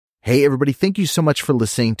Hey, everybody. Thank you so much for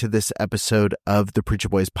listening to this episode of the Preacher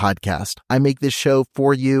Boys podcast. I make this show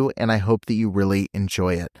for you, and I hope that you really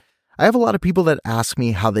enjoy it. I have a lot of people that ask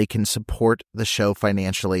me how they can support the show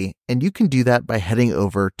financially, and you can do that by heading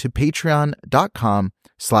over to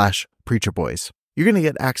patreon.com/preacherboys. You're going to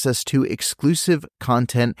get access to exclusive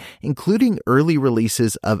content, including early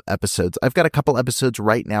releases of episodes. I've got a couple episodes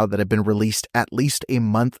right now that have been released at least a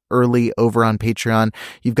month early over on Patreon.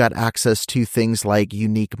 You've got access to things like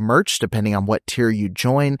unique merch, depending on what tier you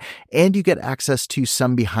join, and you get access to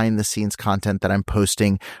some behind-the-scenes content that I'm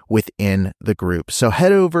posting within the group. So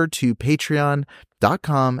head over to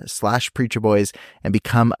patreon.com/preacherboys and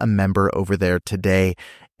become a member over there today.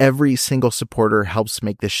 Every single supporter helps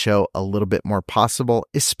make this show a little bit more possible,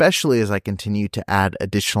 especially as I continue to add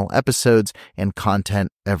additional episodes and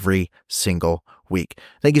content every single week.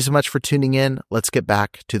 Thank you so much for tuning in. Let's get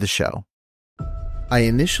back to the show. I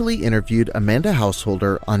initially interviewed Amanda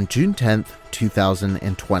Householder on June 10th,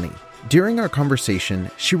 2020. During our conversation,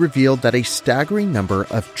 she revealed that a staggering number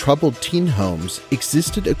of troubled teen homes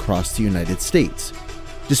existed across the United States.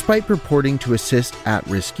 Despite purporting to assist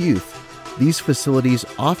at-risk youth, these facilities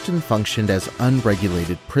often functioned as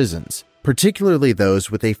unregulated prisons, particularly those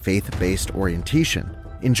with a faith-based orientation,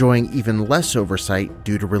 enjoying even less oversight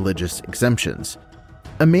due to religious exemptions.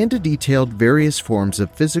 Amanda detailed various forms of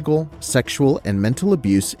physical, sexual, and mental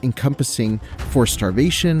abuse encompassing forced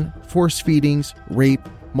starvation, force feedings, rape,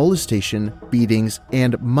 molestation, beatings,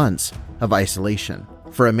 and months of isolation.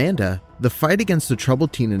 For Amanda, the fight against the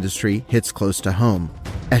troubled teen industry hits close to home,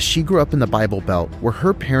 as she grew up in the Bible Belt where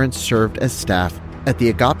her parents served as staff at the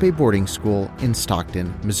Agape boarding school in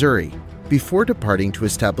Stockton, Missouri, before departing to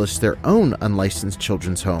establish their own unlicensed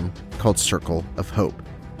children's home called Circle of Hope.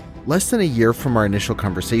 Less than a year from our initial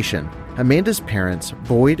conversation, Amanda's parents,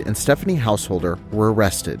 Boyd and Stephanie Householder, were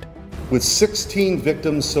arrested. With 16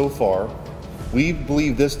 victims so far, we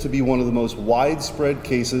believe this to be one of the most widespread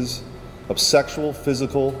cases of sexual,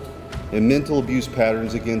 physical, and mental abuse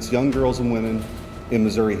patterns against young girls and women in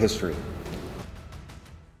Missouri history.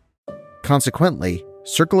 Consequently,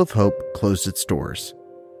 Circle of Hope closed its doors.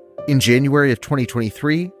 In January of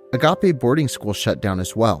 2023, Agape boarding school shut down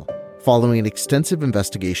as well, following an extensive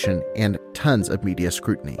investigation and tons of media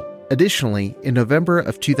scrutiny. Additionally, in November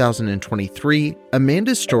of 2023,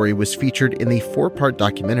 Amanda's story was featured in the 4-part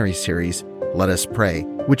documentary series Let Us Pray,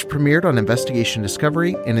 which premiered on Investigation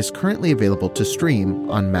Discovery and is currently available to stream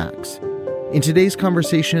on Max. In today's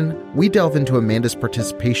conversation, we delve into Amanda's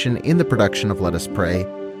participation in the production of Let Us Pray,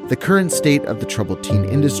 the current state of the troubled teen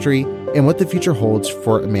industry, and what the future holds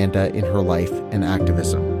for Amanda in her life and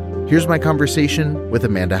activism. Here's my conversation with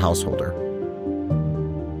Amanda Householder.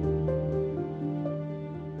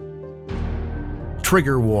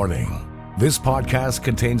 Trigger warning. This podcast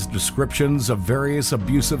contains descriptions of various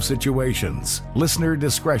abusive situations. Listener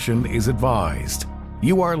discretion is advised.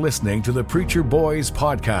 You are listening to the Preacher Boys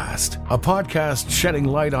podcast, a podcast shedding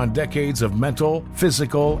light on decades of mental,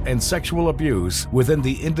 physical, and sexual abuse within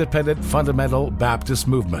the independent fundamental Baptist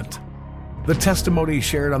movement. The testimonies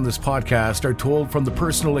shared on this podcast are told from the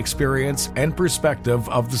personal experience and perspective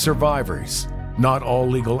of the survivors. Not all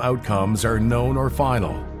legal outcomes are known or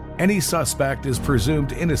final. Any suspect is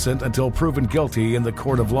presumed innocent until proven guilty in the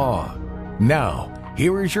court of law. Now,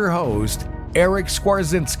 here is your host, Eric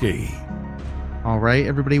Skwarczynski. All right,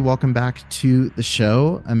 everybody, welcome back to the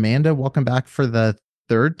show. Amanda, welcome back for the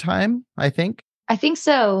third time, I think. I think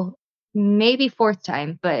so. Maybe fourth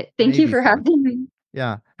time, but thank you for having me.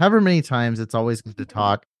 Yeah, however many times, it's always good to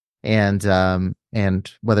talk. And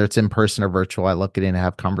whether it's in person or virtual, I love getting to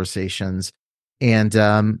have conversations. And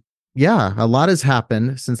yeah, a lot has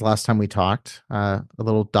happened since last time we talked. A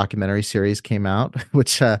little documentary series came out,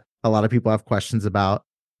 which a lot of people have questions about.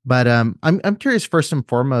 But I'm curious, first and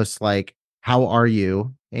foremost, like, how are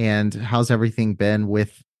you and how's everything been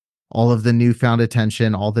with all of the newfound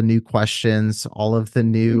attention, all the new questions, all of the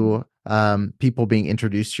new people being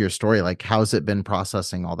introduced to your story? Like, how's it been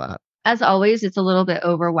processing all that? As always, it's a little bit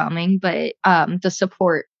overwhelming, but the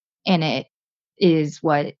support in it is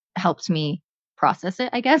what helps me process it,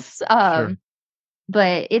 I guess. Sure.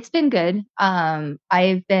 But it's been good.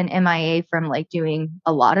 I've been MIA from like doing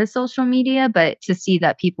a lot of social media, but to see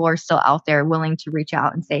that people are still out there willing to reach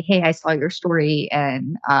out and say, hey, I saw your story,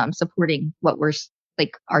 and supporting what we're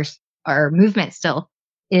like our movement still,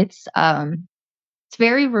 it's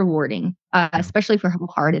very rewarding, especially for how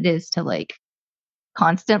hard it is to like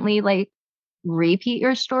constantly like repeat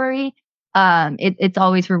your story. It's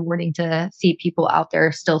always rewarding to see people out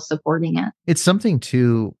there still supporting it. It's something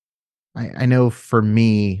too. I know for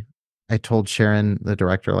me, I told Sharon, the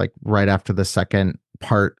director, like right after the second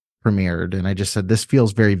part premiered, and I just said, this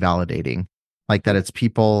feels very validating. Like that it's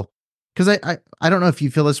people, because I don't know if you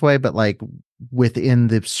feel this way, but like within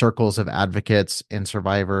the circles of advocates and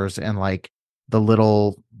survivors and like the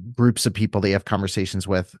little groups of people that you have conversations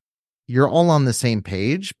with, you're all on the same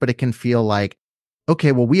page, but it can feel like,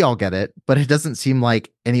 okay, well, we all get it, but it doesn't seem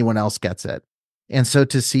like anyone else gets it. And so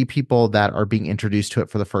to see people that are being introduced to it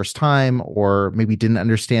for the first time, or maybe didn't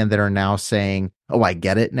understand, that are now saying, oh, I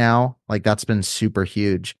get it now, like that's been super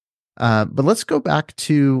huge. But let's go back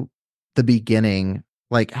to the beginning.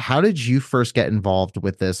 Like, how did you first get involved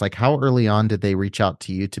with this? Like, how early on did they reach out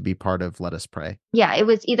to you to be part of Let Us Pray? Yeah, it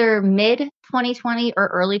was either mid 2020 or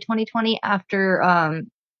early 2020 after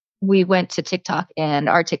we went to TikTok and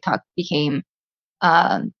our TikTok became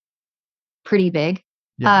um, pretty big.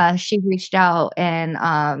 Yeah. She reached out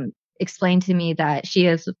and explained to me that she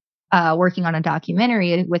is working on a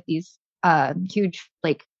documentary with these huge,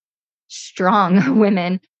 like, strong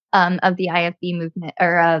women of the IFB movement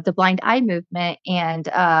or the blind eye movement.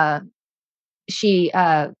 And she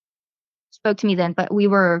spoke to me then, but we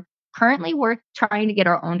were currently trying to get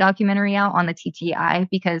our own documentary out on the TTI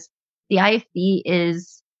because the IFB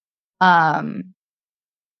is um,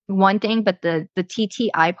 one thing, but the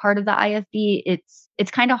TTI part of the IFB,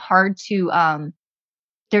 it's kind of hard to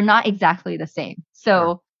they're not exactly the same.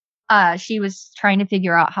 So she was trying to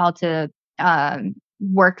figure out how to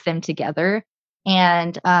work them together.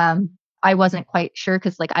 And I wasn't quite sure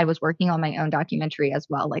because like I was working on my own documentary as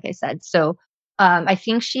well, like I said. So I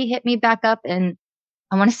think she hit me back up in,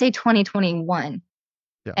 I want to say 2021.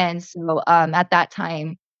 Yeah. And so at that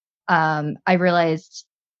time, I realized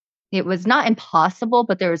it was not impossible,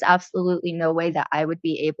 but there was absolutely no way that I would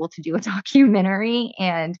be able to do a documentary.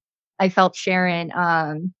 And I felt Sharon,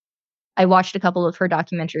 I watched a couple of her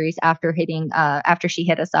documentaries after she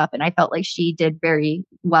hit us up, and I felt like she did very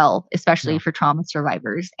well, especially for trauma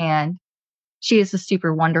survivors. And she is a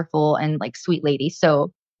super wonderful and like sweet lady.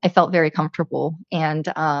 So I felt very comfortable. And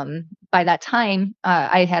by that time,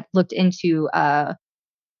 I had looked into the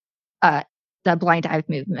blind eye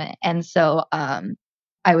movement. And so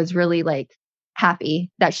I was really like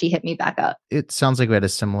happy that she hit me back up. It sounds like we had a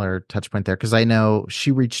similar touch point there, because I know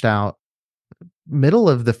she reached out middle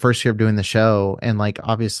of the first year of doing the show. And like,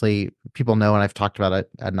 obviously people know, and I've talked about it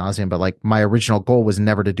ad nauseum, but like my original goal was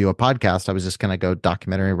never to do a podcast. I was just going to go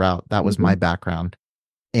documentary route. That was my background.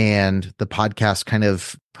 And the podcast kind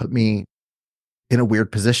of put me in a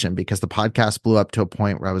weird position because the podcast blew up to a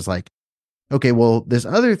point where I was like, okay, well, this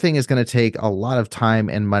other thing is going to take a lot of time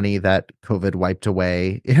and money that COVID wiped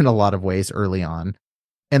away in a lot of ways early on.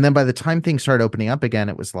 And then by the time things started opening up again,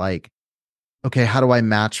 it was like, okay, how do I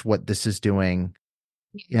match what this is doing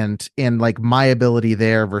and like my ability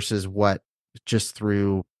there versus what just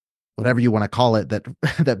through whatever you want to call it that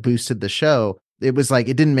that boosted the show. It was like,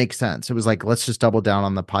 it didn't make sense. It was like, let's just double down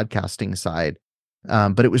on the podcasting side.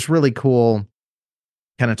 But it was really cool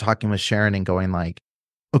kind of talking with Sharon and going like,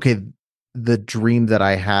 okay, the dream that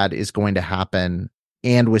I had is going to happen,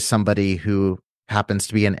 and with somebody who happens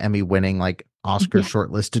to be an Emmy winning, like Oscar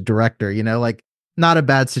shortlisted director, you know, like not a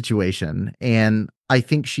bad situation. And I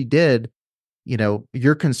think she did, you know,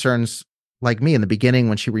 your concerns, like me in the beginning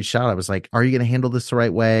when she reached out, I was like, are you going to handle this the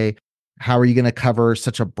right way? How are you going to cover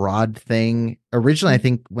such a broad thing? Originally, I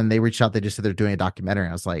think when they reached out, they just said they're doing a documentary.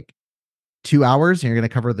 I was like, 2 hours and you're going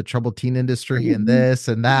to cover the troubled teen industry and this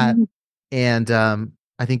and that. And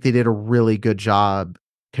I think they did a really good job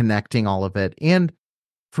connecting all of it. And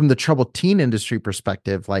from the troubled teen industry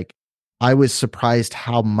perspective, like I was surprised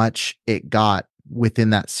how much it got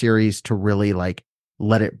within that series to really like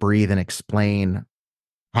let it breathe and explain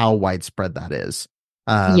how widespread that is.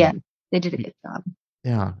 Yeah, they did a good job.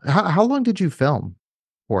 Yeah. How long did you film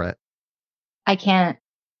for it? I can't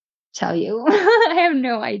tell you. I have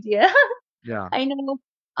no idea. Yeah. I know.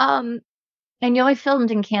 I know I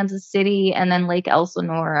filmed in Kansas City and then Lake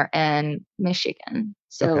Elsinore and Michigan.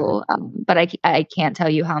 So, but I can't tell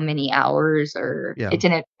you how many hours or it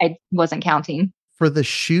didn't. I wasn't counting. For the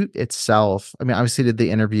shoot itself, I mean, obviously did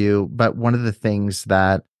the interview, but one of the things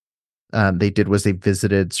that they did was they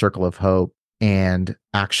visited Circle of Hope and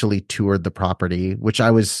actually toured the property, which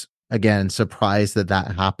I was, again, surprised that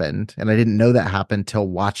that happened. And I didn't know that happened till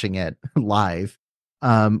watching it live.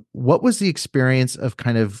 What was the experience of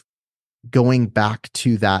kind of going back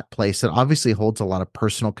to that place that obviously holds a lot of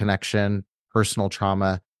personal connection, personal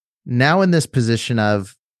trauma? Now in this position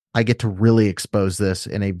of, I get to really expose this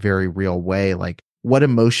in a very real way. Like, what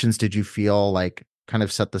emotions did you feel like kind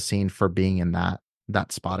of set the scene for being in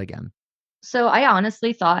that spot again? So I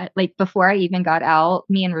honestly thought, like, before I even got out,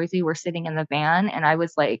 me and Ruthie were sitting in the van and I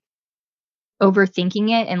was like overthinking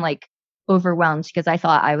it and like overwhelmed because I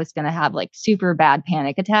thought I was going to have like super bad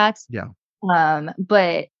panic attacks. Yeah.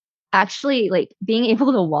 But actually, like being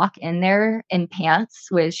able to walk in there in pants,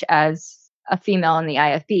 which as a female in the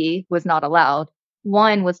IFB was not allowed,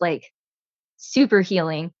 one was like super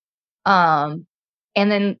healing. And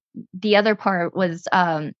then the other part was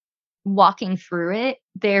walking through it.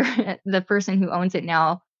 There, the person who owns it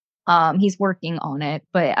now, he's working on it,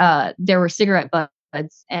 but there were cigarette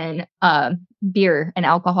butts and beer and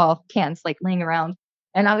alcohol cans like laying around,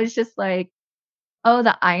 and I was just like, oh,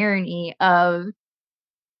 the irony of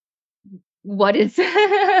what is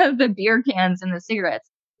the beer cans and the cigarettes.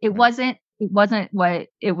 It wasn't what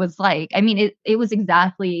it was like. I mean, it was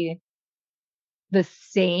exactly the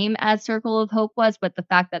same as Circle of Hope was, but the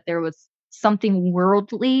fact that there was something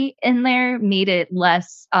worldly in there made it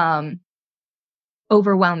less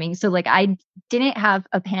overwhelming. So like I didn't have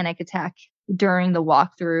a panic attack during the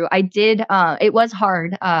walkthrough. I did it was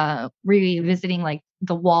hard revisiting like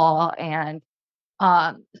the wall and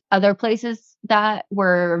other places that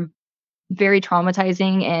were very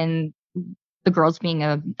traumatizing and the girls being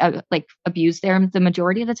like abused there the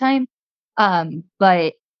majority of the time.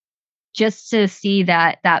 But just to see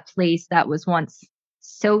that place that was once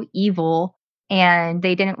so evil and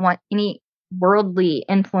they didn't want any worldly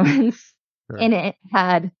influence Sure. in it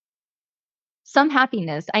had some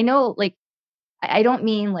happiness. I know, like, I don't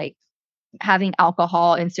mean like having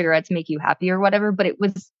alcohol and cigarettes make you happy or whatever, but it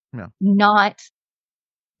was Yeah. not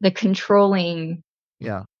the controlling.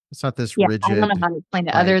 Yeah. It's not this Yeah, I don't know rigid, how to explain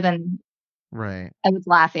it like, other than right. I was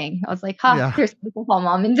laughing. I was like, "Ha, Yeah. there's alcohol,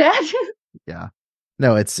 mom and dad." Yeah.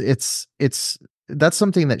 No, it's that's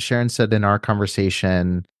something that Sharon said in our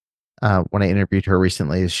conversation when I interviewed her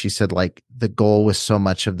recently. Is she said like the goal with so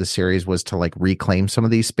much of the series was to like reclaim some of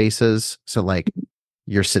these spaces. So like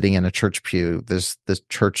you're sitting in a church pew, there's this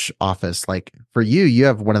church office. Like for you, you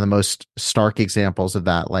have one of the most stark examples of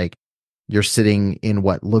that. Like you're sitting in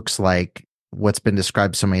what looks like what's been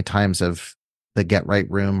described so many times of the get right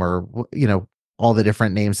room, or all the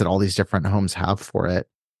different names that all these different homes have for it.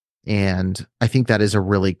 And I think that is a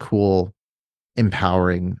really cool,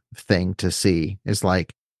 empowering thing to see, is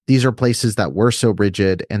like, these are places that were so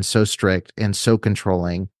rigid and so strict and so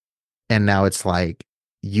controlling. And now it's like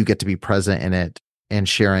you get to be present in it and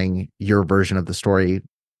sharing your version of the story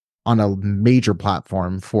on a major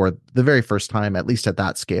platform for the very first time, at least at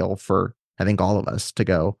that scale, for I think all of us to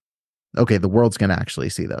go, okay, the world's going to actually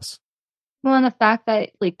see this. Well, and the fact that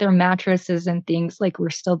like their mattresses and things like were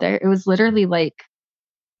still there. It was literally like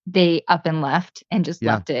they up and left and just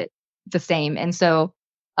Yeah. left it the same. And so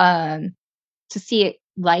um to see it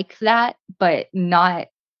like that, but not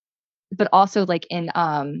but also like in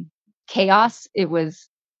chaos, it was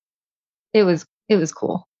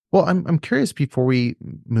cool. Well, I'm curious before we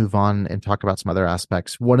move on and talk about some other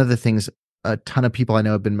aspects. One of the things a ton of people I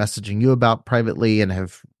know have been messaging you about privately and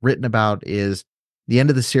have written about is the end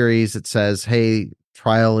of the series. It says, hey,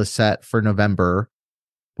 trial is set for November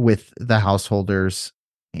with the householders.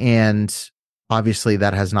 And obviously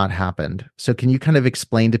that has not happened. So can you kind of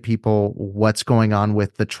explain to people what's going on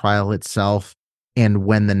with the trial itself and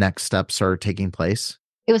when the next steps are taking place?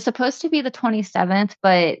 It was supposed to be the 27th,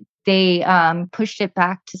 but they pushed it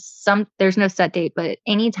back to there's no set date, but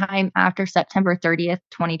anytime after September 30th,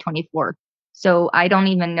 2024. So I don't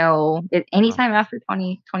even know anytime after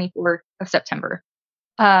 2024 of September.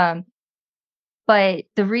 But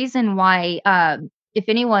the reason why, if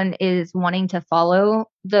anyone is wanting to follow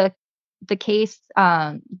the case,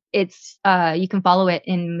 it's you can follow it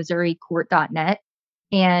in MissouriCourt.net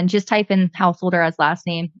and just type in householder as last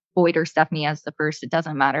name, Boyd or Stephanie as the first. It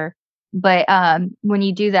doesn't matter. But when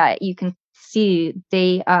you do that, you can see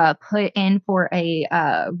they put in for a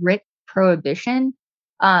writ prohibition.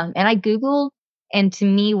 And I Googled, and to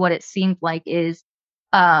me, what it seemed like is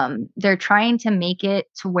they're trying to make it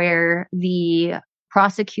to where the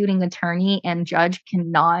prosecuting attorney and judge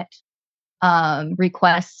cannot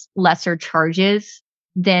request lesser charges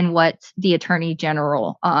than what the attorney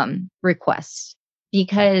general requests,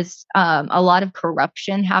 because a lot of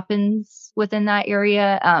corruption happens within that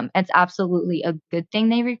area. It's absolutely a good thing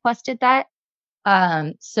they requested that.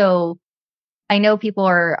 So I know people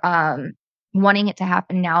are wanting it to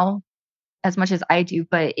happen now as much as I do,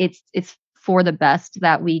 but it's for the best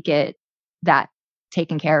that we get that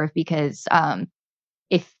taken care of, because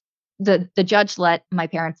if the judge let my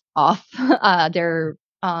parents off, their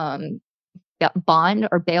bond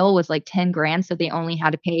or bail was like 10 grand, so they only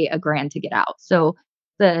had to pay a grand to get out. So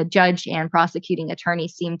the judge and prosecuting attorney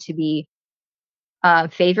seemed to be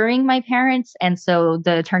favoring my parents, and so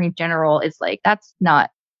the attorney general is like, that's not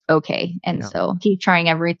okay. And so he's trying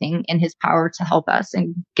everything in his power to help us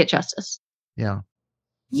and get justice. Yeah.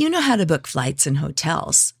 You know how to book flights and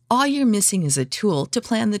hotels. All you're missing is a tool to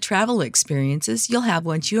plan the travel experiences you'll have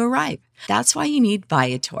once you arrive. That's why you need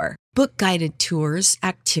Viator. Book guided tours,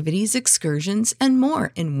 activities, excursions, and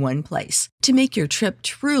more in one place to make your trip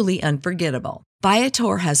truly unforgettable.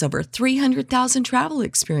 Viator has over 300,000 travel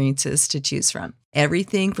experiences to choose from.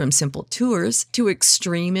 Everything from simple tours to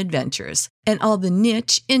extreme adventures and all the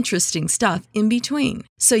niche, interesting stuff in between.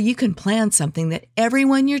 So you can plan something that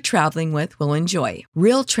everyone you're traveling with will enjoy.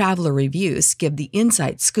 Real traveler reviews give the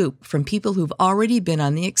inside scoop from people who've already been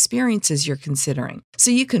on the experiences you're considering. So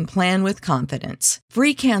you can plan with confidence.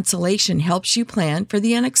 Free cancellation helps you plan for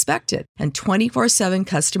the unexpected. And 24/7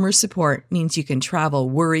 customer support means you can travel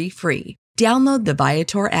worry-free. Download the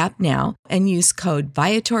Viator app now and use code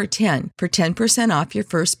Viator10 for 10% off your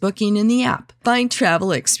first booking in the app. Find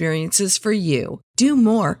travel experiences for you. Do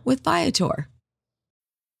more with Viator.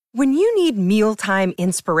 When you need mealtime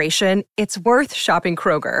inspiration, it's worth shopping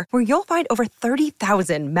Kroger, where you'll find over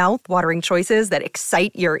 30,000 mouth-watering choices that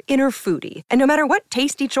excite your inner foodie. And no matter what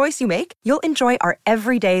tasty choice you make, you'll enjoy our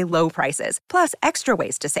everyday low prices, plus extra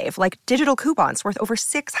ways to save, like digital coupons worth over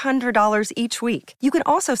 $600 each week. You can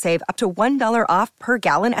also save up to $1 off per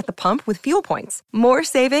gallon at the pump with fuel points. More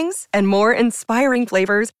savings and more inspiring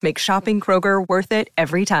flavors make shopping Kroger worth it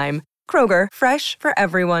every time. Kroger, fresh for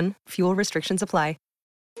everyone. Fuel restrictions apply.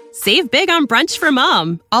 Save big on brunch for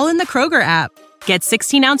mom, all in the Kroger app. Get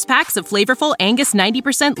 16-ounce packs of flavorful Angus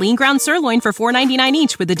 90% lean ground sirloin for $4.99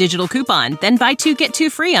 each with a digital coupon. Then buy 2, get 2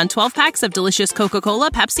 free on 12 packs of delicious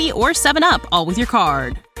Coca-Cola, Pepsi, or 7-Up, all with your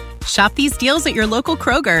card. Shop these deals at your local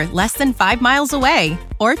Kroger, less than 5 miles away.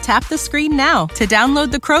 Or tap the screen now to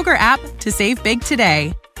download the Kroger app to save big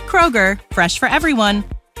today. Kroger, fresh for everyone.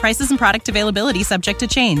 Prices and product availability subject to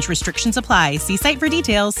change. Restrictions apply. See site for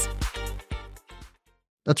details.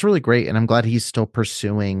 That's really great. And I'm glad he's still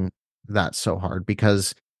pursuing that so hard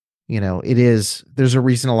because, there's a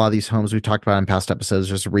reason a lot of these homes we've talked about in past episodes,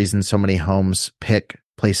 there's a reason so many homes pick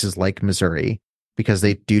places like Missouri because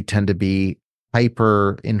they do tend to be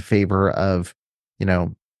hyper in favor of, I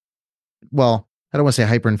don't want to say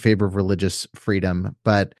hyper in favor of religious freedom,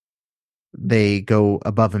 but they go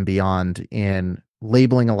above and beyond in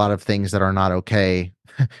labeling a lot of things that are not okay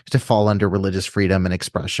to fall under religious freedom and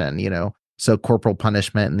expression, So corporal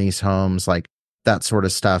punishment in these homes, like that sort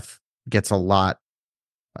of stuff gets a lot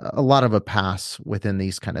of a pass within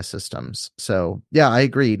these kind of systems. So yeah, I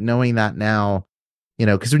agree. Knowing that now,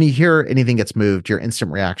 because when you hear anything gets moved, your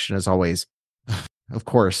instant reaction is always, of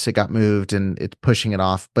course, it got moved and it's pushing it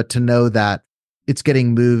off. But to know that it's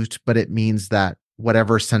getting moved, but it means that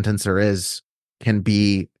whatever sentence there is can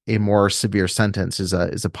be a more severe sentence is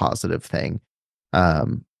a positive thing.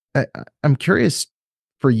 I'm curious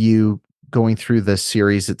for you, going through the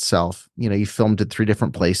series itself, you filmed at 3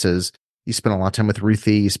 different places. You spent a lot of time with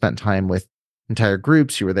Ruthie. You spent time with entire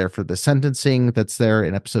groups. You were there for the sentencing that's there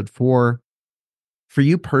in episode 4. For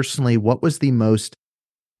you personally, what was the most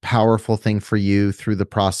powerful thing for you through the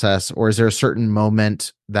process? Or is there a certain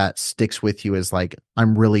moment that sticks with you as like,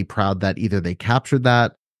 I'm really proud that either they captured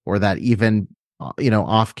that or that even,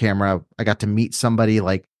 off camera, I got to meet somebody?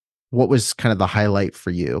 Like, what was kind of the highlight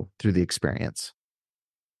for you through the experience?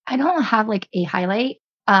 I don't have like a highlight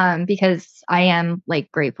because I am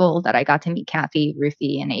like grateful that I got to meet Kathy,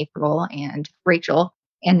 Ruthie, and April, and Rachel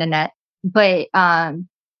and Nanette. But I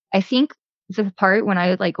think the part when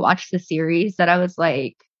I like watched the series that I was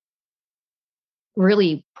like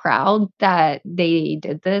really proud that they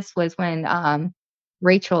did this was when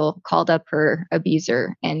Rachel called up her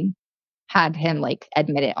abuser and had him like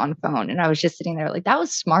admit it on phone. And I was just sitting there like, that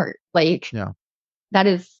was smart. Like, Yeah. That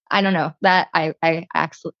is, I don't know, that I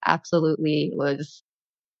absolutely was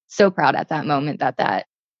so proud at that moment that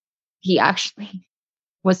he actually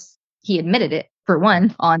he admitted it for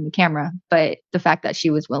one on the camera, but the fact that she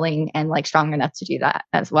was willing and like strong enough to do that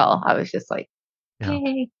as well, I was just like,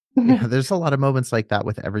 hey. Yeah, there's a lot of moments like that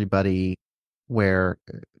with everybody where,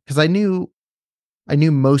 because I knew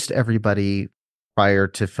most everybody prior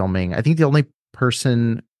to filming. I think the only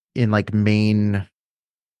person in like main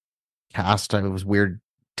cast, it was weird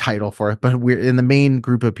title for it, but we're in the main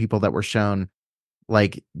group of people that were shown,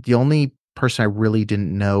 like the only person I really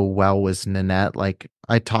didn't know well was Nanette. Like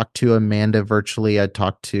I talked to Amanda virtually. I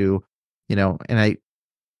talked to, and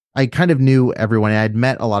I kind of knew everyone. I'd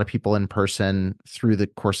met a lot of people in person through the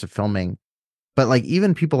course of filming, but like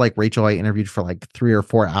even people like Rachel, I interviewed for like 3 or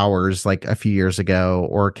 4 hours, like a few years ago,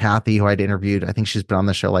 or Kathy, who I'd interviewed. I think she's been on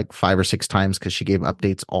the show like 5 or 6 times because she gave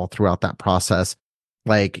updates all throughout that process.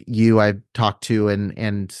 Like you, I've talked to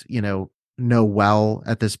and know well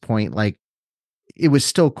at this point. Like, it was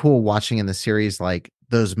still cool watching in the series, like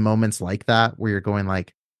those moments like that where you're going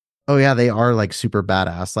like, oh yeah, they are like super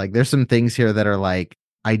badass. Like there's some things here that are like,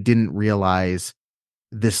 I didn't realize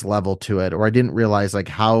this level to it, or I didn't realize like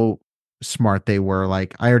how smart they were.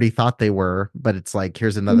 Like I already thought they were, but it's like,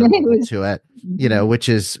 here's another It level was, to it, you know, which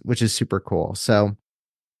is super cool. So,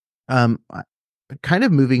 I- kind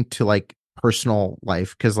of moving to like personal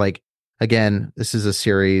life. Cause like, again, this is a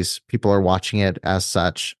series, people are watching it as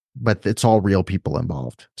such, but it's all real people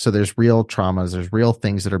involved. So there's real traumas, there's real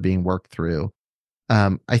things that are being worked through.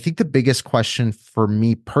 I think the biggest question for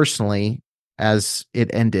me personally, as it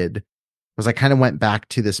ended, was I kind of went back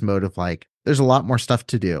to this mode of like, there's a lot more stuff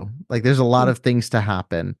to do. Like, there's a lot of things to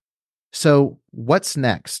happen. So, what's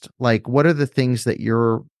next? Like, what are the things that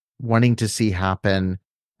you're wanting to see happen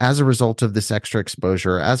as a result of this extra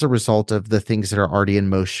exposure, as a result of the things that are already in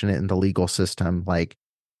motion in the legal system? Like,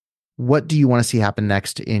 what do you want to see happen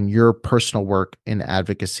next in your personal work in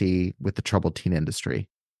advocacy with the troubled teen industry?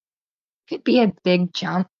 could be a big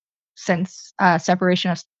jump since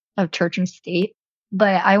separation of church and state,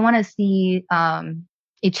 but I want to see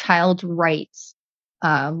a child rights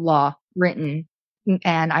law written,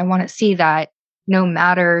 and I want to see that no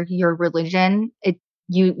matter your religion,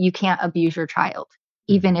 you can't abuse your child,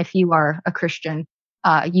 even if you are a Christian.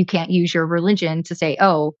 You can't use your religion to say,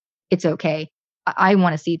 "Oh, it's okay." I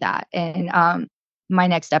want to see that, and my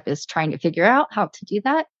next step is trying to figure out how to do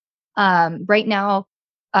that. Right now,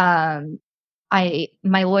 um,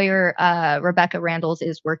 my lawyer Rebecca Randalls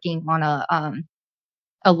is working on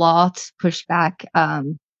a law to push back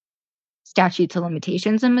statutes of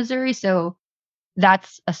limitations in Missouri. So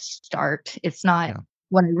that's a start. It's not Yeah.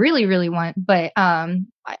 what I really, really want, but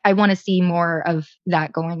I want to see more of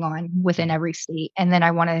that going on within every state. And then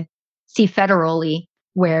I want to see federally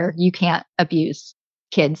where you can't abuse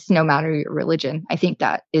kids no matter your religion. I think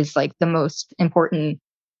that is like the most important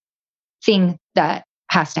thing that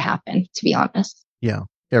has to happen, to be honest. Yeah.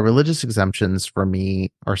 Yeah. Religious exemptions for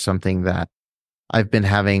me are something that I've been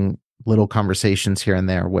having little conversations here and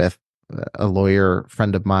there with a lawyer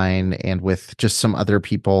friend of mine and with just some other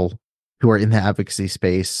people who are in the advocacy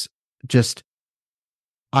space. Just,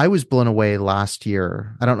 I was blown away last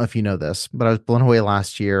year. I don't know if you know this, but I was blown away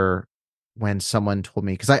last year when someone told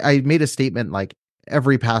me, because I made a statement like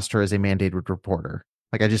every pastor is a mandated reporter.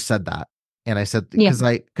 Like I just said that. And I said, Yeah,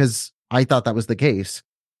 because I thought that was the case.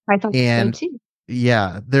 I thought so And too.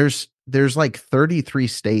 yeah, there's like 33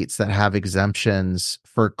 states that have exemptions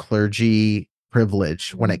for clergy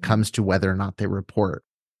privilege when it comes to whether or not they report.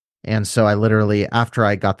 And so I literally, after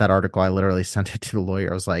I got that article, I literally sent it to the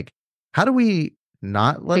lawyer. I was like, how do we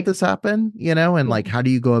not let this happen? You know, and Yeah. like, how do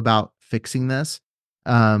you go about fixing this?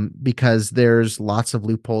 Because there's lots of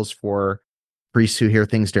loopholes for priests who hear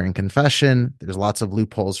things during confession. There's lots of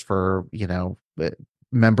loopholes for, you know,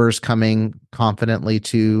 members coming confidently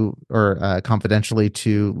to or confidentially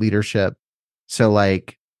to leadership. So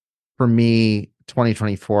like for me,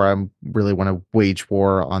 2024, I really want to wage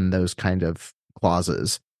war on those kind of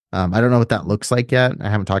clauses. I don't know what that looks like yet. I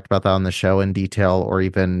haven't talked about that on the show in detail, or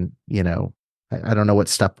even, you know, I don't know what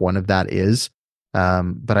step one of that is.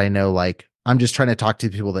 But I know like I'm just trying to talk to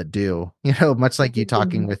people that do, you know, much like you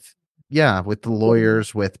talking with, yeah, with the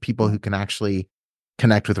lawyers, with people who can actually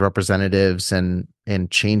connect with representatives and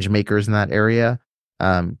change makers in that area.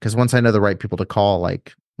 Because once I know the right people to call,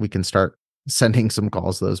 like we can start sending some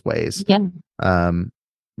calls those ways. Yeah. Um,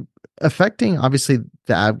 affecting obviously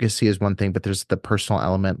the advocacy is one thing, but there's the personal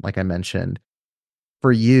element, like I mentioned.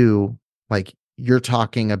 For you, like you're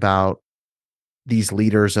talking about these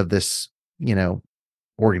leaders of this, you know,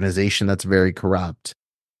 organization that's very corrupt,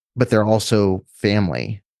 but they're also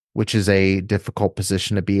family, which is a difficult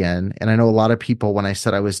position to be in. And I know a lot of people, when I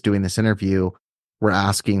said I was doing this interview, were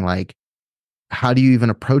asking like, how do you even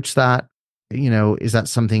approach that? You know, is that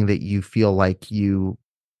something that you feel like you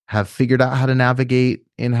have figured out how to navigate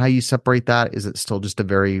and how you separate that? Is it still just a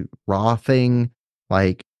very raw thing?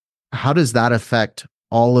 Like, how does that affect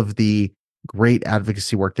all of the great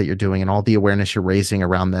advocacy work that you're doing and all the awareness you're raising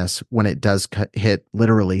around this when it does hit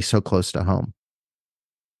literally so close to home?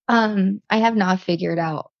 I have not figured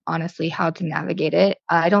out honestly how to navigate it.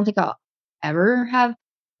 I don't think I'll ever have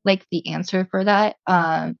like the answer for that.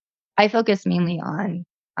 I focus mainly on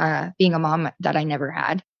being a mom that I never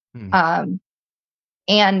had. Hmm.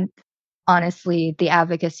 And honestly, the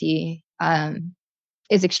advocacy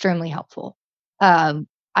is extremely helpful.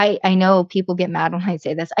 I know people get mad when I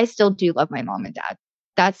say this. I still do love my mom and dad.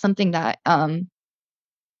 That's something that I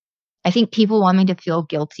think people want me to feel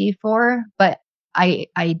guilty for, but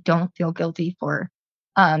I don't feel guilty for.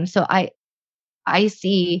 So I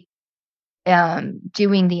see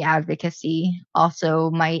doing the advocacy also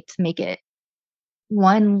might make it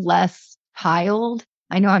one less child.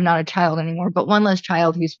 I know I'm not a child anymore, but one less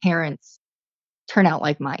child whose parents turn out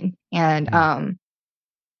like mine. And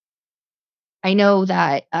I know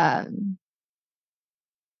that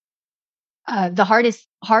the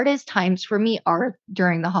hardest times for me are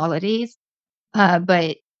during the holidays,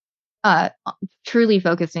 but truly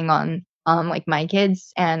focusing on like my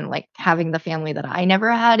kids and like having the family that I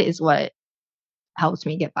never had is what helps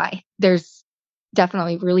me get by. There's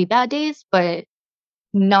definitely really bad days, but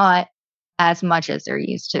not as much as there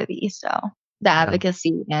used to be. So the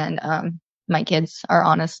advocacy and my kids are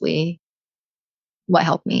honestly what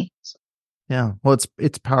helped me. So. Yeah. Well,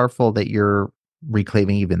 it's powerful that you're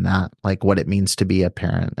reclaiming even that, like what it means to be a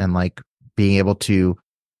parent and like being able to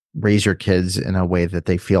raise your kids in a way that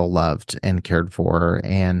they feel loved and cared for.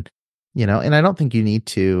 And, and I don't think you need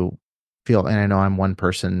to feel, and I know I'm one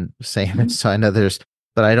person saying this, so I know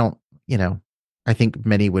but I don't, I think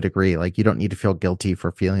many would agree, like you don't need to feel guilty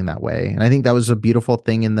for feeling that way. And I think that was a beautiful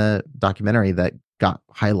thing in the documentary that got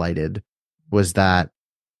highlighted was that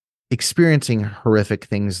experiencing horrific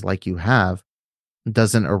things like you have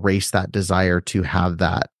doesn't erase that desire to have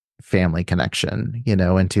that family connection,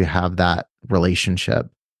 and to have that relationship.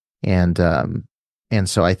 And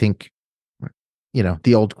so I think,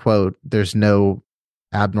 the old quote, there's no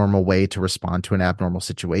abnormal way to respond to an abnormal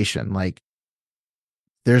situation. Like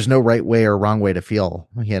there's no right way or wrong way to feel,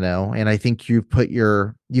 and I think you've put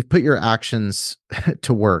your actions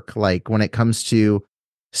to work. Like when it comes to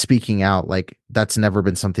speaking out, like that's never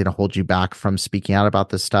been something to hold you back from speaking out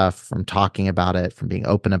about this stuff, from talking about it, from being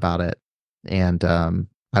open about it. And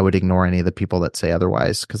I would ignore any of the people that say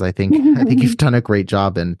otherwise, because I think you've done a great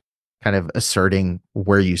job in kind of asserting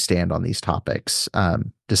where you stand on these topics,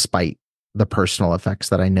 despite the personal effects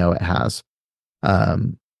that I know it has.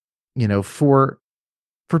 For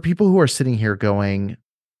people who are sitting here going,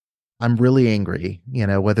 I'm really angry,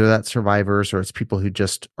 whether that's survivors or it's people who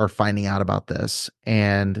just are finding out about this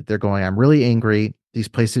and they're going, I'm really angry. These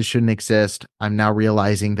places shouldn't exist. I'm now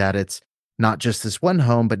realizing that it's not just this one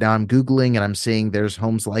home, but now I'm Googling and I'm seeing there's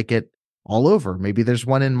homes like it all over. Maybe there's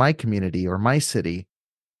one in my community or my city.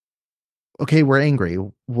 Okay, we're angry.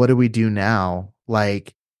 What do we do now?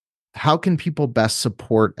 Like, how can people best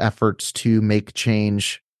support efforts to make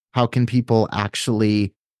change? How can people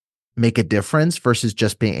actually make a difference versus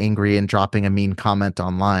just being angry and dropping a mean comment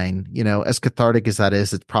online? As cathartic as that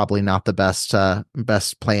is, it's probably not the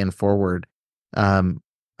best plan forward.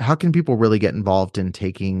 How can people really get involved in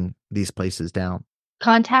taking these places down?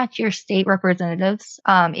 Contact your state representatives.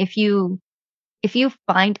 If you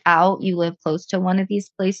find out you live close to one of these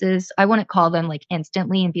places, I wouldn't call them like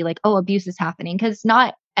instantly and be like, oh, abuse is happening, because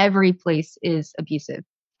not every place is abusive.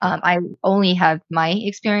 I only have my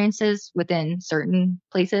experiences within certain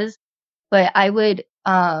places, but I would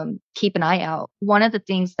keep an eye out. One of the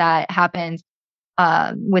things that happened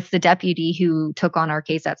with the deputy who took on our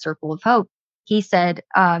case at Circle of Hope, he said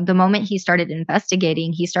the moment he started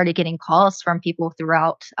investigating, he started getting calls from people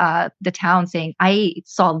throughout the town saying, I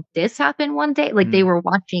saw this happen one day. Like they were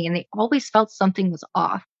watching and they always felt something was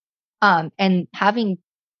off. And having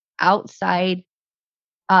outside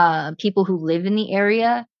people who live in the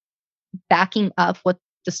area backing up what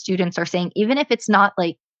the students are saying, even if it's not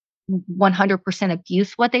like 100%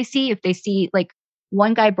 abuse, what they see, if they see, like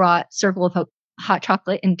one guy brought Circle of Hope hot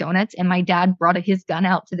chocolate and donuts, and my dad brought his gun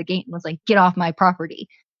out to the gate and was like, get off my property.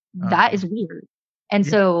 That is weird. And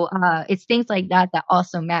so it's things like that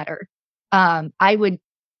also matter. I would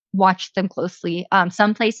watch them closely.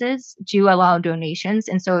 Some places do allow donations.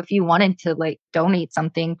 And so if you wanted to like donate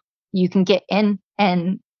something, you can get in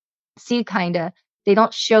and see they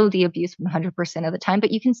don't show the abuse 100% of the time,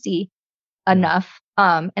 but you can see enough.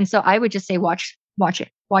 And so I would just say, watch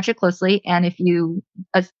it closely. And if you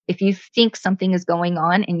think something is going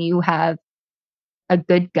on and you have a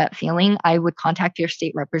good gut feeling, I would contact your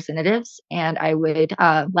state representatives and I would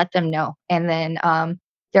let them know. And then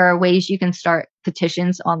there are ways you can start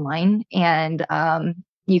petitions online, and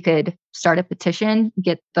you could start a petition,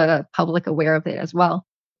 get the public aware of it as well.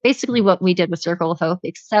 Basically what we did with Circle of Hope,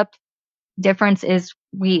 except difference is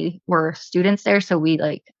we were students there, so we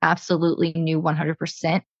like absolutely knew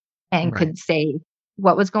 100% and could say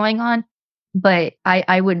what was going on. But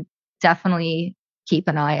I would definitely keep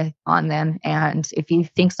an eye on them, and if you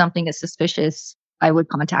think something is suspicious, I would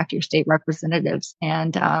contact your state representatives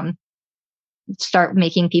and start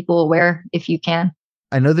making people aware if you can.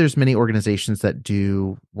 I know there's many organizations that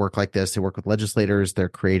do work like this. They work with legislators. They're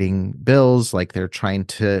creating bills, like they're trying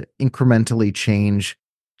to incrementally change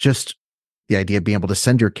just the idea of being able to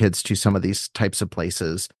send your kids to some of these types of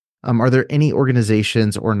places. Are there any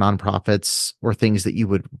organizations or nonprofits or things that you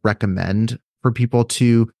would recommend for people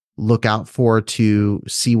to look out for to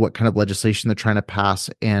see what kind of legislation they're trying to pass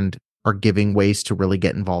and are giving ways to really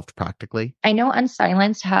get involved practically? I know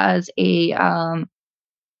Unsilenced has a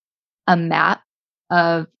map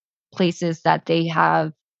of places that they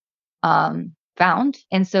have found.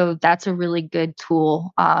 And so that's a really good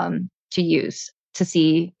tool to use to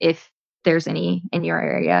see if there's any in your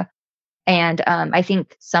area. And I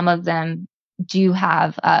think some of them do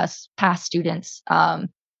have past students'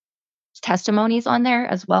 testimonies on there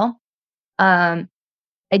as well. I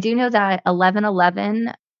do know that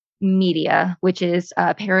 1111 Media, which is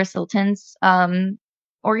Paris Hilton's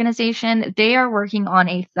organization, they are working on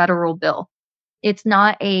a federal bill. It's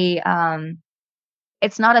not a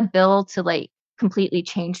bill to like completely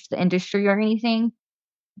change the industry or anything.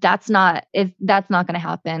 That's not going to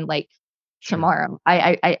happen like tomorrow.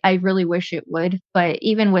 I really wish it would, but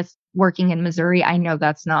even with working in Missouri, I know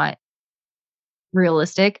that's not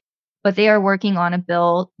realistic. But they are working on a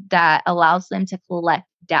bill that allows them to collect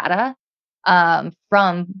data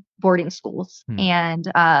from boarding schools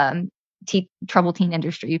and troubled teen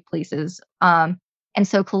industry places. And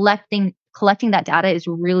so collecting that data is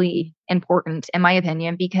really important, in my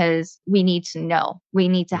opinion, because we need to know. We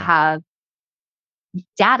need to have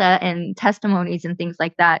data and testimonies and things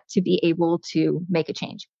like that to be able to make a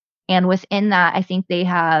change. And within that, I think they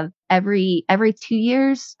have every 2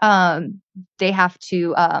 years, they have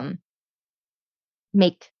to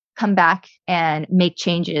come back and make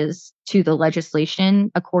changes to the legislation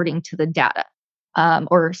according to the data,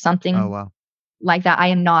 or something like that. I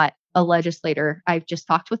am not a legislator. I've just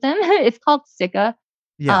talked with them. It's called SICCA.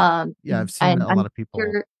 Yeah. I've seen a lot of people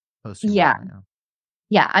posting.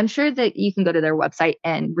 Yeah, I'm sure that you can go to their website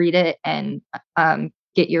and read it and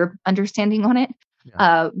get your understanding on it.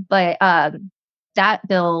 Yeah. But that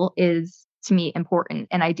bill is, to me, important.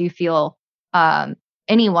 And I do feel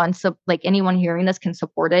anyone hearing this can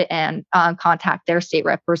support it and contact their state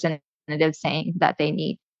representative saying that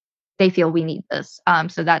they feel we need this.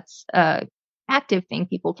 So that's an active thing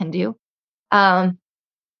people can do. I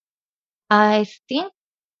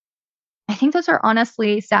think those are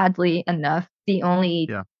honestly, sadly enough, the only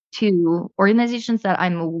two organizations that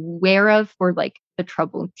I'm aware of for like the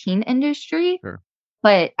troubled teen industry. Sure.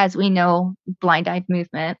 But as we know, Blind Eye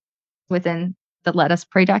Movement within the Let Us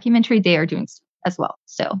Pray documentary, they are doing as well.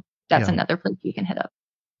 So that's another place you can hit up.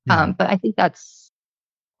 Yeah. But I think that's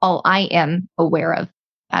all I am aware of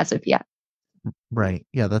as of yet. Right.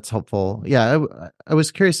 Yeah, that's helpful. Yeah, I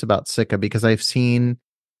was curious about SICCA because I've seen,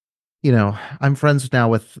 I'm friends now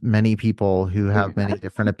with many people who have many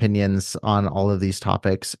different opinions on all of these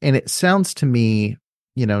topics. And it sounds to me,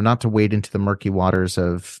 not to wade into the murky waters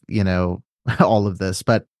of, all of this,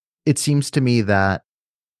 but it seems to me that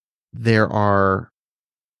there are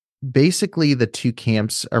basically the two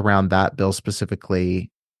camps around that bill specifically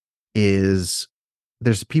is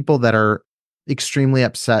there's people that are extremely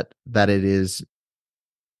upset that it is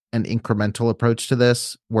an incremental approach to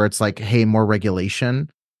this, where it's like, hey, more regulation.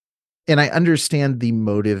 And I understand the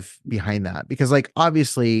motive behind that because, like,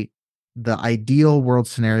 obviously the ideal world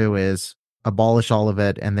scenario is abolish all of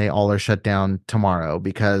it and they all are shut down tomorrow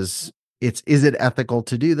because is it ethical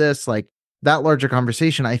to do this? Like that larger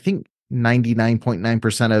conversation, I think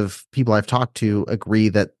 99.9% of people I've talked to agree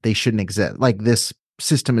that they shouldn't exist. Like this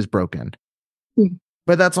system is broken.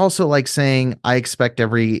 But that's also like saying, I expect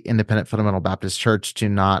every independent fundamental Baptist church to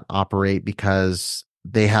not operate because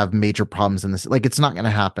they have major problems in this. Like, it's not going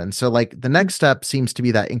to happen. So like the next step seems to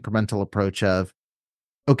be that incremental approach of,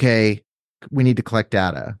 okay, we need to collect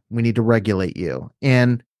data. We need to regulate you.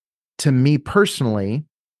 And to me personally,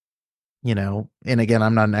 and again,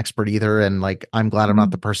 I'm not an expert either. And like, I'm glad I'm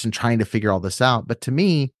not the person trying to figure all this out. But to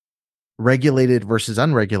me, regulated versus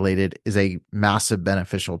unregulated is a massive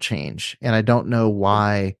beneficial change. And I don't know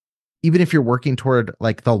why, even if you're working toward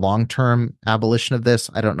like the long-term abolition of this,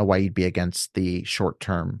 I don't know why you'd be against the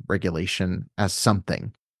short-term regulation as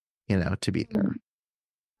something, to be there.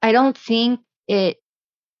 I don't think it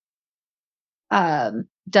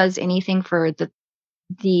does anything for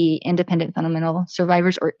the independent fundamental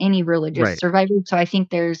survivors or any religious survivors. So I think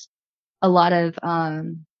there's a lot of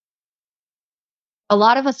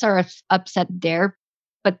us are upset there,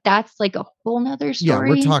 but that's like a whole nother story.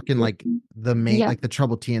 Yeah, we're talking like the main, like the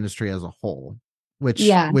troubled teen industry as a whole,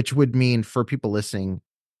 which would mean for people listening,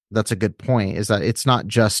 that's a good point, is that it's not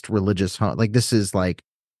just religious home. Like this is like,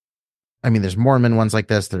 I mean, there's Mormon ones like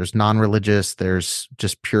this, there's non-religious, there's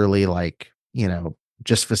just purely like,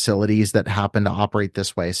 just facilities that happen to operate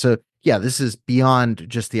this way. So yeah, this is beyond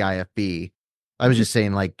just the IFB. I was just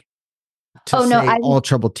saying like, to Oh no, say all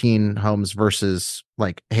troubled teen homes versus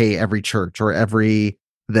like, hey, every church or every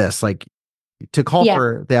this, like to call yeah,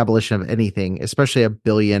 for the abolition of anything, especially $1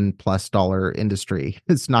 billion+ industry,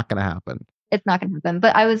 it's not going to happen. it's not going to happen.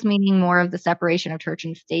 But I was meaning more of the separation of church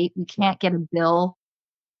and state. We can't get a bill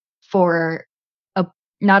for a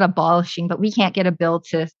not abolishing, but we can't get a bill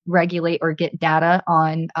to regulate or get data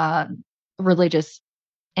on religious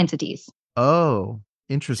entities. Oh,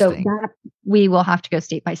 So interesting. that we will have to go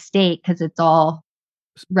state by state because it's all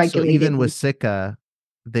So regulated. even with SICCA,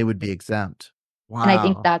 they would be exempt. And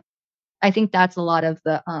I think that's a lot of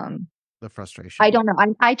the frustration. I don't know.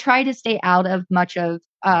 I try to stay out of much of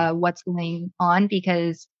what's going on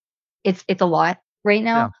because it's a lot right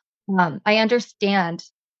now. I understand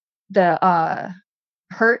the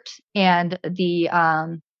hurt and the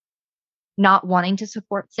not wanting to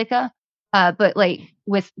support SICCA. But like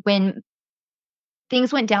when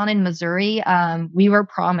things went down in Missouri, we were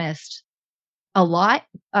promised a lot,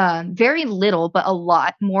 very little, but a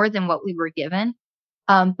lot more than what we were given.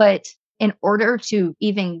 But in order to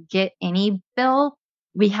even get any bill,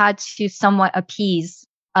 we had to somewhat appease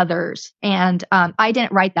others. And I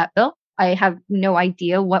didn't write that bill. I have no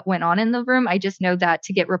idea what went on in the room. I just know that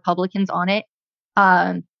to get Republicans on it,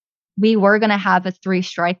 we were going to have a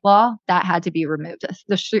 3-strike law that had to be removed.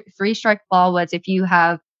 The 3-strike law was if you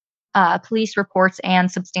have police reports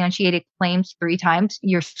and substantiated claims 3 times,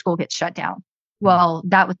 your school gets shut down. Well,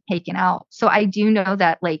 that was taken out. So I do know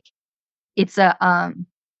that like it's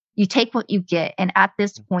you take what you get. And at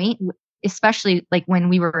this point, especially like when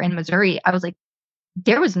we were in Missouri, I was like,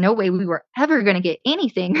 there was no way we were ever going to get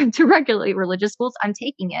anything to regulate religious schools. I'm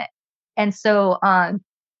taking it. And so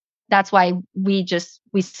that's why we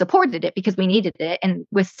supported it because we needed it. And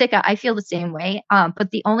with SICCA, I feel the same way.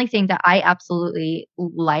 But the only thing that I absolutely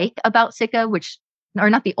like about SICCA, or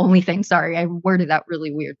not the only thing, sorry, I worded that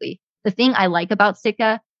really weirdly. The thing I like about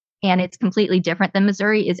SICCA, and it's completely different than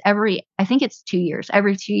Missouri, is I think it's 2 years.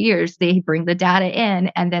 Every 2 years, they bring the data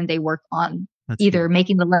in and then they work on either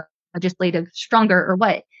making the legislative stronger or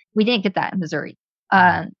what. We didn't get that in Missouri.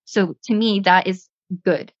 So to me, that is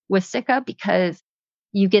good with SICCA because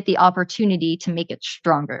you get the opportunity to make it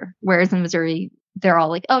stronger. Whereas in Missouri, they're all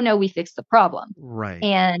like, oh no, we fixed the problem. Right.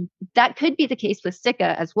 And that could be the case with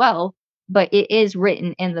SICCA as well, but it is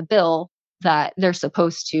written in the bill that they're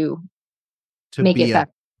supposed to make be it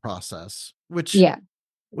better. A process, which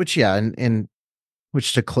and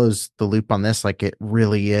which to close the loop on this, like it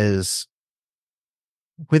really is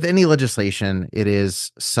with any legislation, it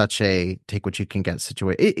is such a take what you can get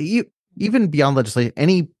situation. Even beyond legislation,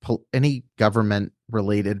 any government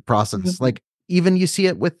related process, like even you see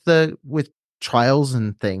it with trials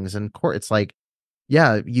and things in court. It's like,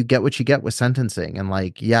 yeah, you get what you get with sentencing, and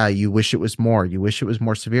like, yeah, you wish it was more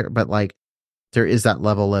severe, but like there is that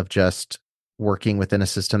level of just working within a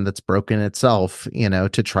system that's broken itself,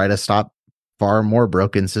 to try to stop far more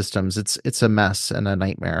broken systems. It's a mess and a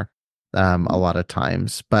nightmare a lot of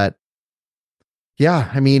times. But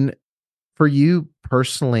yeah, I mean, for you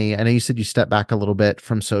personally, I know you said you stepped back a little bit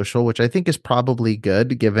from social, which I think is probably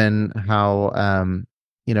good given how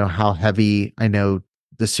how heavy I know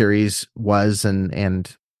the series was,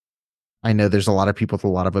 and I know there's a lot of people with a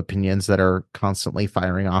lot of opinions that are constantly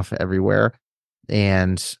firing off everywhere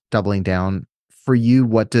and doubling down. For you,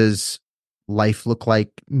 what does life look like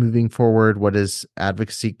moving forward? What does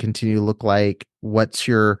advocacy continue to look like? What's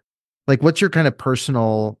your kind of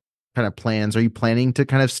personal kind of plans? Are you planning to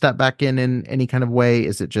kind of step back in any kind of way?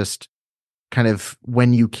 Is it just kind of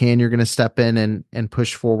when you can, you're going to step in and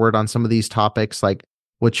push forward on some of these topics? Like,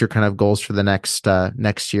 what's your kind of goals for the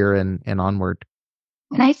next year and onward?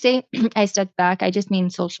 When I say I stepped back, I just mean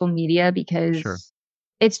social media because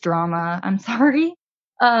it's drama. I'm sorry.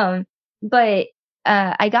 But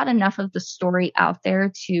I got enough of the story out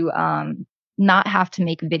there to not have to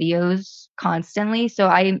make videos constantly. So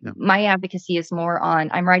my advocacy is more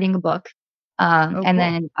on I'm writing a book, and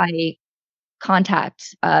then I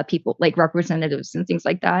contact people like representatives and things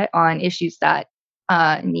like that on issues that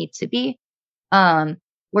need to be.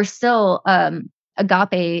 We're still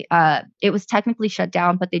Agape. It was technically shut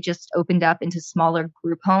down, but they just opened up into smaller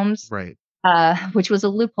group homes, right? Which was a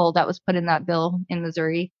loophole that was put in that bill in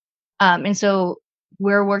Missouri. And so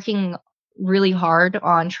we're working really hard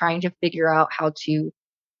on trying to figure out how to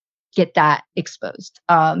get that exposed,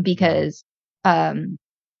 because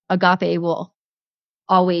Agape will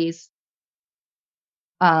always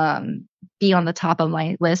be on the top of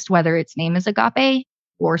my list, whether its name is Agape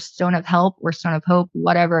or Stone of Help or Stone of Hope,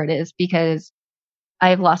 whatever it is, because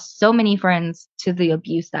I've lost so many friends to the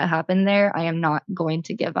abuse that happened there. I am not going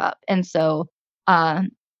to give up. And so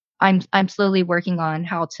I'm slowly working on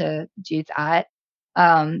how to do that.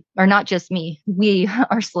 Or not just me. We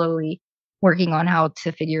are slowly working on how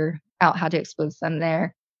to figure out how to expose them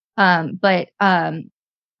there. But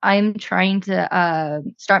I'm trying to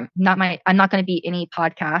start I'm not going to be any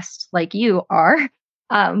podcast like you are.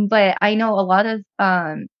 But I know a lot of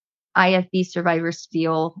IFB survivors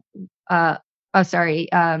feel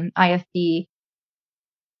IFB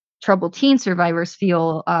troubled teen survivors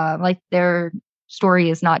feel like their story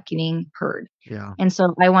is not getting heard. Yeah. And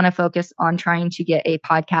so I want to focus on trying to get a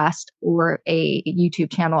podcast or a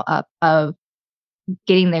YouTube channel up of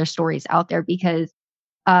getting their stories out there, because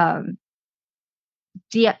um,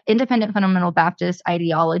 the independent fundamental Baptist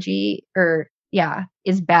ideology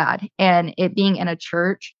is bad. And it being in a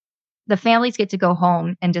church, the families get to go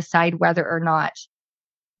home and decide whether or not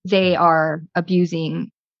they are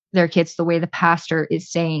abusing their kids the way the pastor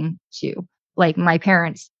is saying to. Like, my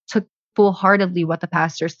parents took full-heartedly what the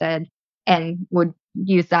pastor said and would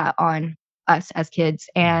use that on us as kids.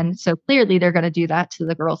 And so clearly they're going to do that to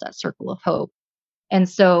the girls at Circle of Hope. And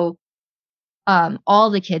so all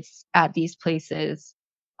the kids at these places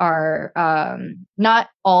are not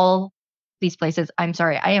all these places. I'm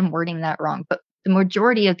sorry, I am wording that wrong, but the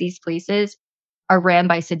majority of these places are ran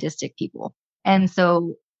by sadistic people. And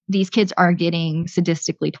so these kids are getting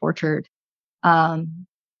sadistically tortured,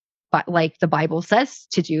 but like the Bible says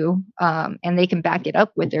to do, and they can back it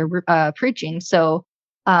up with their preaching. So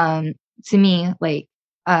to me, like,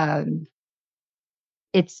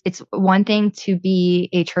 it's one thing to be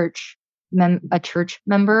a church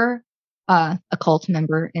member, a cult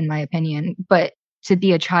member, in my opinion, but to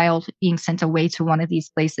be a child being sent away to one of these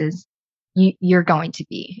places, you're going to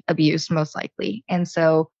be abused most likely. And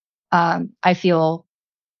so I feel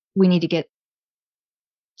we need to get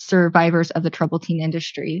survivors of the troubled teen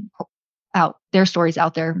industry their stories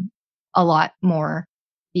out there a lot more,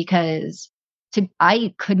 because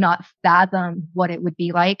I could not fathom what it would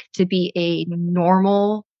be like to be a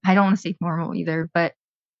normal, I don't want to say normal either, but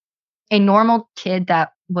a normal kid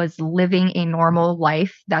that was living a normal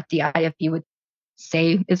life that the IFB would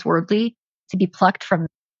say is worldly, to be plucked from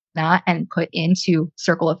that and put into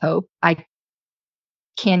Circle of Hope. I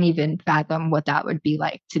can't even fathom what that would be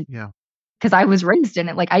like because I was raised in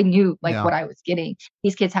it. Like, I knew what I was getting.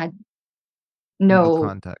 These kids had no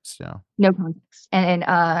context. Yeah. No context.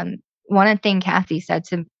 And one thing Kathy said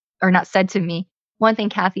to, or not said to me, one thing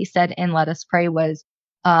Kathy said in Let Us Pray was,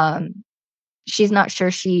 she's not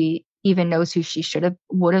sure she even knows who she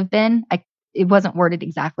would have been. It wasn't worded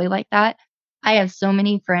exactly like that. I have so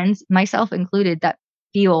many friends, myself included, that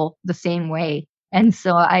feel the same way. And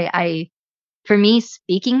so for me,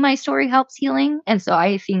 speaking my story helps healing. And so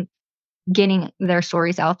I think getting their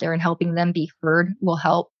stories out there and helping them be heard will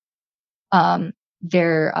help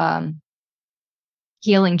their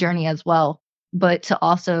healing journey as well. But to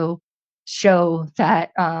also show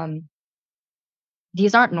that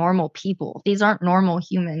these aren't normal people. These aren't normal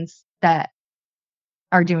humans that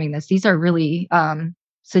are doing this. These are really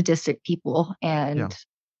sadistic people. And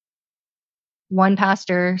one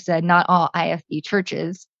pastor said, not all IFB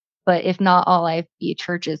churches, but if not all IFB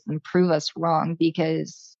churches, then prove us wrong,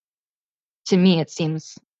 because to me, it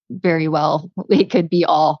seems very well it could be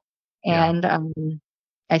all. And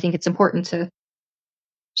I think it's important to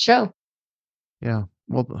show. Yeah.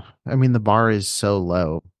 Well, I mean, the bar is so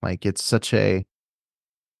low. Like, it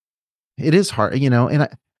is hard, and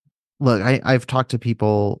I've talked to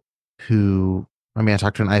people who, I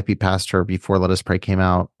talked to an IFB pastor before Let Us Pray came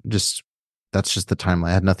out. That's just the timeline.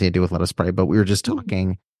 It had nothing to do with Let Us Pray, but we were just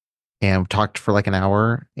talking and talked for like an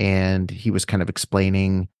hour, and he was kind of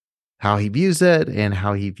explaining how he views it and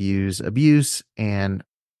how he views abuse. And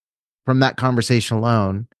from that conversation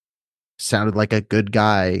alone, sounded like a good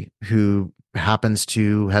guy who happens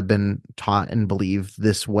to have been taught and believed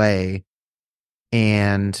this way.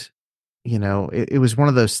 And, it was one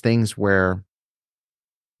of those things where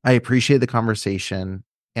I appreciate the conversation,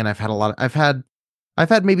 and I've had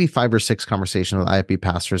maybe 5 or 6 conversations with IFB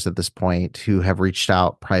pastors at this point who have reached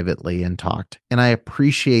out privately and talked. And I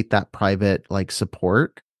appreciate that private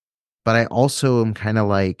support, but I also am kind of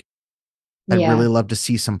like, I'd really love to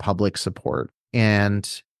see some public support. And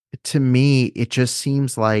to me, it just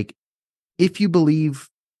seems like if you believe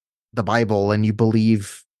the Bible and you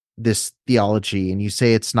believe this theology and you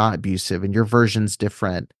say it's not abusive and your version's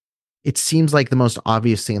different, it seems like the most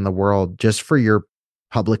obvious thing in the world, just for your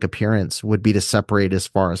public appearance, would be to separate as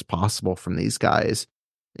far as possible from these guys.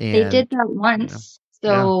 And they did that once,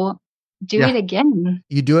 so do it again.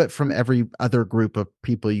 You do it from every other group of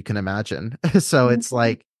people you can imagine. So it's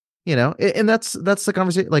like, and that's the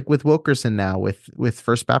conversation, like with Wilkerson now, with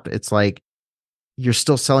First Baptist. It's like, you're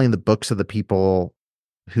still selling the books of the people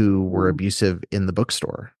who were abusive in the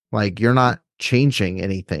bookstore. Like, you're not changing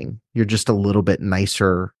anything. You're just a little bit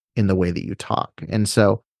nicer in the way that you talk. And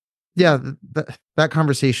so, yeah, that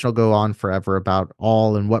conversation will go on forever about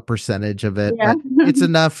all and what percentage of it, Yeah. but it's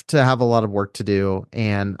enough to have a lot of work to do.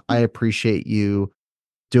 And I appreciate you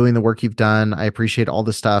doing the work you've done. I appreciate all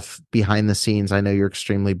the stuff behind the scenes. I know you're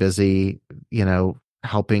extremely busy,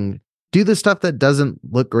 helping do the stuff that doesn't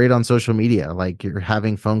look great on social media. Like, you're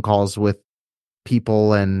having phone calls with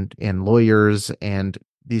people and lawyers and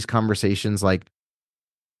these conversations. Like,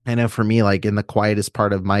 I know for me, like in the quietest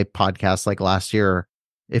part of my podcast, like last year,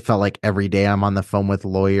 it felt like every day I'm on the phone with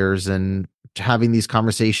lawyers and having these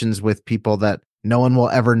conversations with people that no one will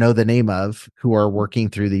ever know the name of, who are working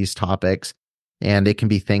through these topics. And it can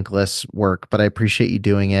be thankless work, but I appreciate you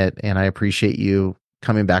doing it. And I appreciate you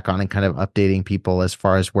coming back on and kind of updating people as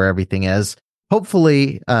far as where everything is.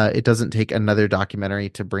 Hopefully, it doesn't take another documentary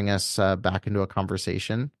to bring us back into a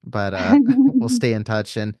conversation, but we'll stay in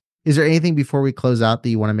touch. And is there anything before we close out that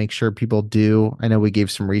you want to make sure people do? I know we gave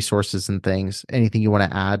some resources and things. Anything you want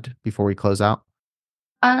to add before we close out?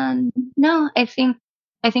 No, I think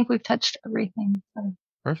we've touched everything. So.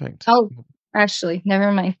 Perfect. Oh, actually,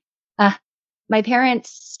 never mind. My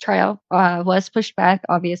parents' trial was pushed back.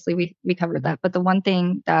 Obviously, we covered that. But the one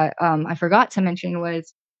thing that I forgot to mention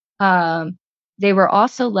was they were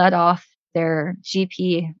also let off their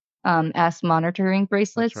GP as monitoring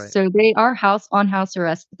bracelets. Right. So they are house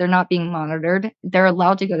arrest, but they're not being monitored. They're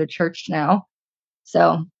allowed to go to church now.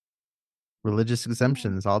 So Religious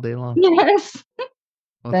exemptions all day long. yes.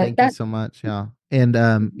 Well, thank you so much. Yeah. And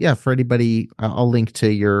for anybody, I'll link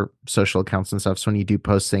to your social accounts and stuff. So when you do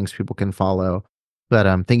post things, people can follow. But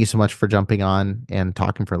thank you so much for jumping on and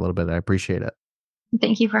talking for a little bit. I appreciate it.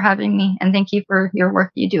 Thank you for having me. And thank you for your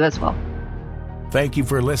work you do as well. Thank you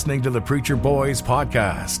for listening to the Preacher Boys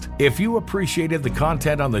podcast. If you appreciated the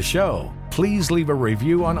content on the show, please leave a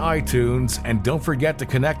review on iTunes and don't forget to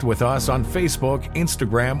connect with us on Facebook,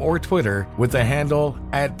 Instagram, or Twitter with the handle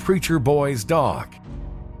 @PreacherBoysDoc.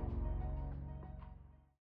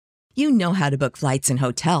 You know how to book flights and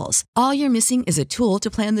hotels. All you're missing is a tool to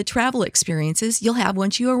plan the travel experiences you'll have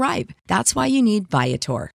once you arrive. That's why you need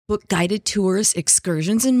Viator. Book guided tours,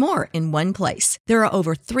 excursions, and more in one place. There are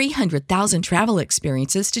over 300,000 travel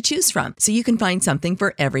experiences to choose from, so you can find something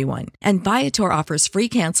for everyone. And Viator offers free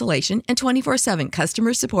cancellation and 24/7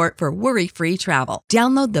 customer support for worry-free travel.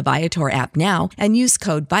 Download the Viator app now and use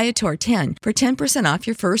code Viator10 for 10% off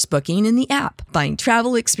your first booking in the app. Find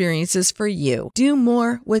travel experiences for you. Do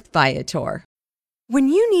more with Viator. When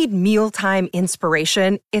you need mealtime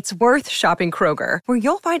inspiration, it's worth shopping Kroger, where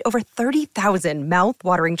you'll find over 30,000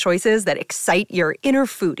 mouth-watering choices that excite your inner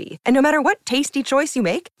foodie. And no matter what tasty choice you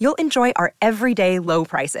make, you'll enjoy our everyday low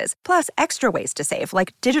prices, plus extra ways to save,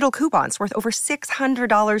 like digital coupons worth over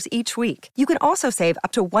 $600 each week. You can also save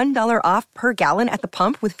up to $1 off per gallon at the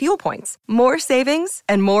pump with fuel points. More savings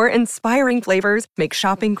and more inspiring flavors make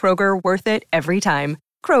shopping Kroger worth it every time.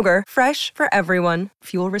 Kroger, fresh for everyone.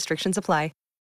 Fuel restrictions apply.